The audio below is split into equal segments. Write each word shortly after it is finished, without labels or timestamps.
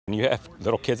You have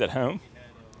little kids at home,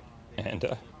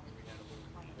 and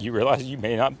you realize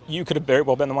you could have very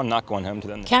well been the one not going home to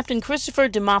them. Captain Christopher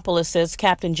Demopoulos says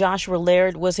Captain Joshua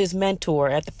Laird was his mentor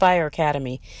at the fire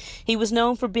academy. He was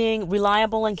known for being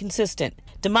reliable and consistent.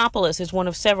 Demopoulos is one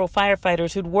of several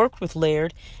firefighters who'd worked with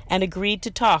Laird and agreed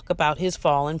to talk about his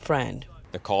fallen friend.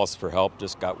 The calls for help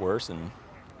just got worse, and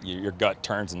your gut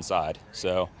turns inside.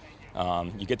 So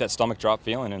you get that stomach drop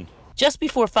feeling. And just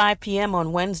before 5 p.m.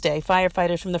 on Wednesday,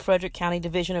 firefighters from the Frederick County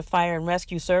Division of Fire and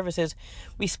Rescue Services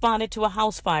responded to a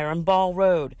house fire on Ball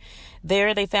Road.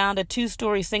 There they found a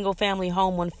 2-story single-family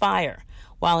home on fire.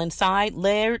 While inside,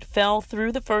 Laird fell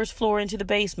through the first floor into the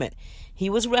basement. He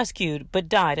was rescued but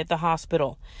died at the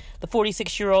hospital. The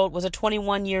 46-year-old was a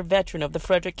 21-year veteran of the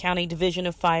Frederick County Division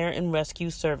of Fire and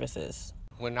Rescue Services.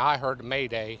 When I heard the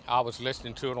Mayday, I was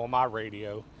listening to it on my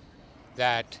radio,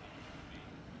 that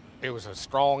it was a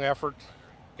strong effort.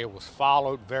 It was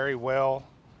followed very well,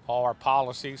 all our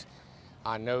policies.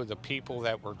 I know the people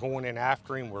that were going in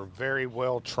after him were very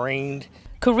well trained.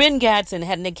 Corinne Gadsden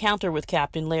had an encounter with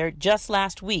Captain Laird just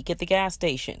last week at the gas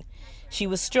station. She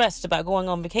was stressed about going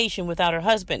on vacation without her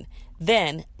husband.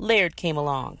 Then Laird came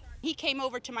along. He came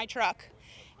over to my truck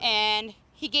and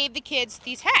he gave the kids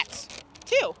these hats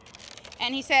too.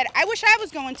 And he said, "I wish I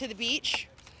was going to the beach,"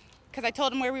 because I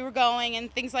told him where we were going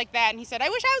and things like that. And he said, "I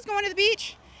wish I was going to the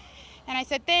beach." And I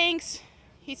said, "Thanks."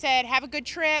 He said, "Have a good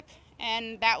trip."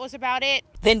 And that was about it.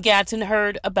 Then Gadsden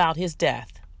heard about his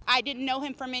death. I didn't know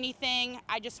him from anything.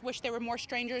 I just wish there were more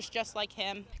strangers just like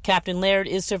him. Captain Laird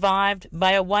is survived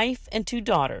by a wife and 2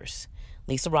 daughters.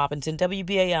 Lisa Robinson,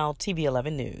 WBAL-TV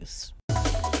 11 News.